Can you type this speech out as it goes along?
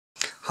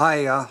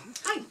Hi.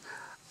 Hi.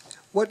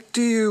 What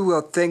do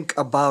you think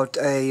about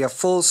a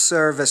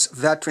full-service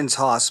veterans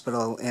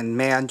hospital in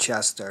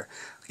Manchester?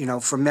 You know,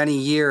 for many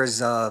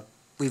years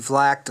we've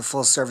lacked a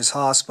full-service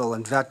hospital,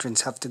 and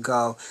veterans have to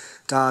go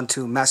down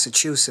to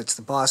Massachusetts,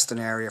 the Boston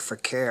area, for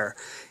care.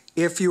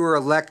 If you were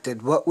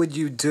elected, what would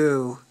you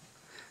do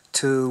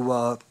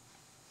to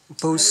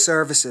boost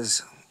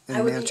services in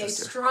I would Manchester?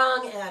 be a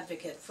strong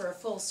advocate for a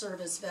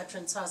full-service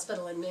veterans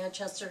hospital in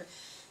Manchester.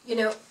 You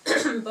know,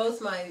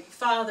 both my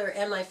father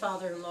and my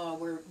father-in-law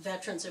were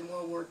veterans in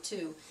World War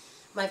II.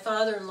 My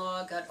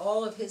father-in-law got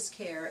all of his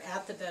care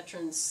at the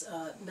Veterans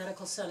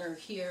Medical Center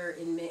here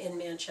in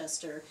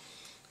Manchester,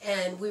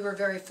 and we were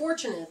very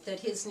fortunate that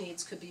his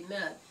needs could be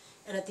met.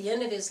 And at the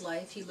end of his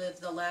life, he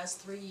lived the last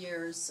 3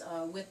 years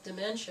with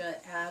dementia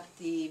at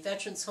the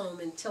Veterans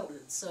Home in Tilton.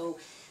 So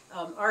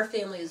our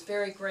family is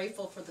very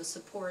grateful for the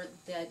support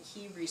that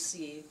he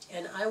received,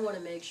 and I want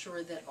to make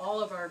sure that all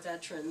of our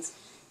veterans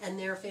and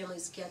their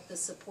families get the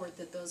support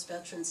that those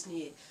veterans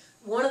need.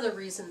 One of the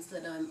reasons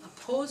that I'm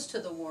opposed to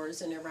the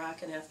wars in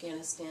Iraq and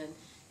Afghanistan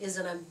is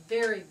that I'm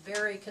very,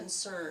 very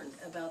concerned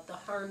about the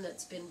harm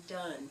that's been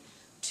done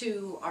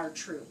to our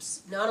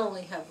troops. Not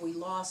only have we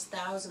lost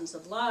thousands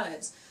of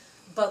lives,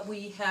 but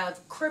we have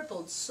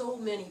crippled so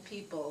many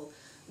people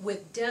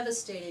with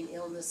devastating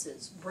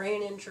illnesses,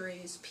 brain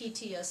injuries,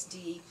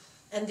 PTSD,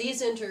 and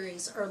these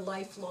injuries are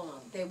lifelong.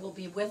 They will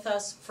be with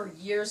us for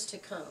years to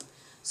come.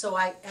 So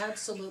I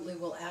absolutely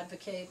will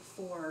advocate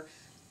for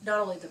not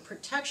only the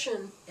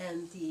protection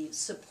and the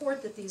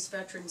support that these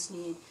veterans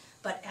need,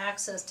 but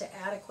access to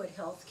adequate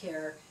health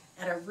care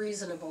at a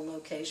reasonable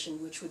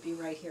location, which would be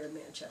right here in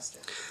Manchester.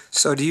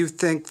 So do you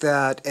think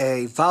that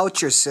a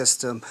voucher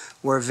system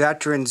where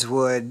veterans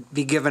would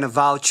be given a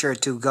voucher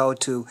to go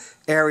to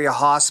area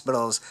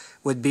hospitals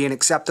would be an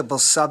acceptable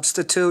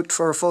substitute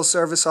for a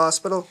full-service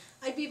hospital?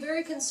 I'd be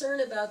very concerned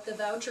about the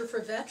voucher for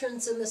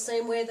veterans in the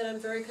same way that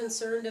I'm very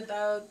concerned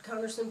about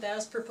Congressman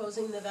Bass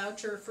proposing the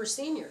voucher for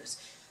seniors.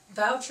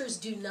 Vouchers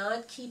do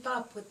not keep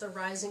up with the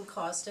rising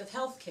cost of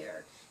health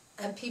care,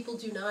 and people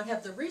do not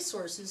have the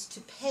resources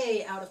to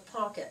pay out of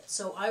pocket.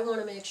 So I want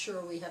to make sure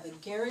we have a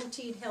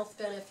guaranteed health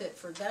benefit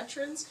for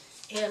veterans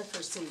and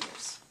for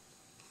seniors.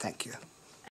 Thank you.